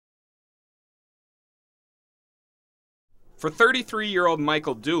For 33-year-old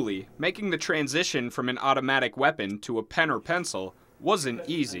Michael Dooley, making the transition from an automatic weapon to a pen or pencil wasn't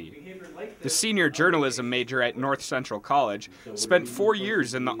easy. The senior journalism major at North Central College spent 4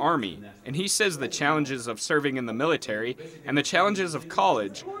 years in the Army, and he says the challenges of serving in the military and the challenges of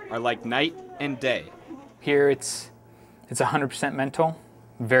college are like night and day. Here it's 100% mental,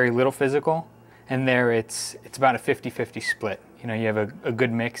 very little physical, and there it's about a 50-50 split. You know, you have a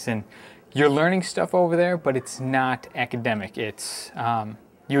good mix, and you're learning stuff over there, but it's not academic. It's,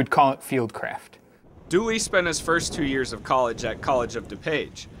 you would call it field craft. Dooley spent his first 2 years of college at College of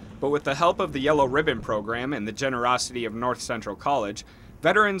DuPage, but with the help of the Yellow Ribbon program and the generosity of North Central College,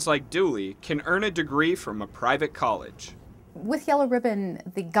 veterans like Dooley can earn a degree from a private college. With Yellow Ribbon,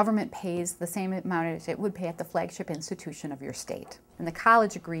 the government pays the same amount as it would pay at the flagship institution of your state. And the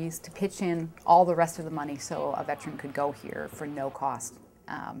college agrees to pitch in all the rest of the money so a veteran could go here for no cost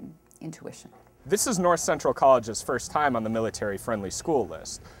in tuition. This is North Central College's first time on the military-friendly school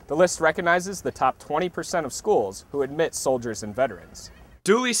list. The list recognizes the top 20% of schools who admit soldiers and veterans.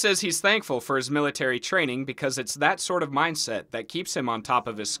 Dooley says he's thankful for his military training because it's that sort of mindset that keeps him on top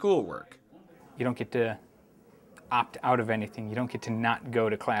of his schoolwork. You don't get to opt out of anything. You don't get to not go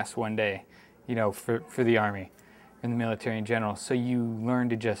to class one day, you know, for the Army and the military in general. So you learn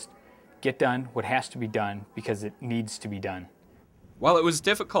to just get done what has to be done because it needs to be done. While it was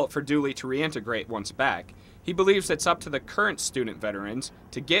difficult for Dooley to reintegrate once back, he believes it's up to the current student veterans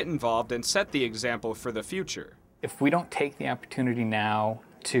to get involved and set the example for the future. If we don't take the opportunity now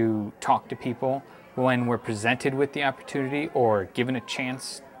to talk to people when we're presented with the opportunity or given a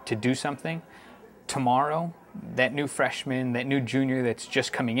chance to do something, tomorrow, that new freshman, that new junior that's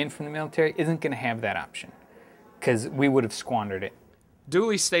just coming in from the military isn't going to have that option because we would have squandered it.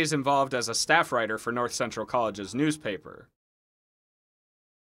 Dooley stays involved as a staff writer for North Central College's newspaper.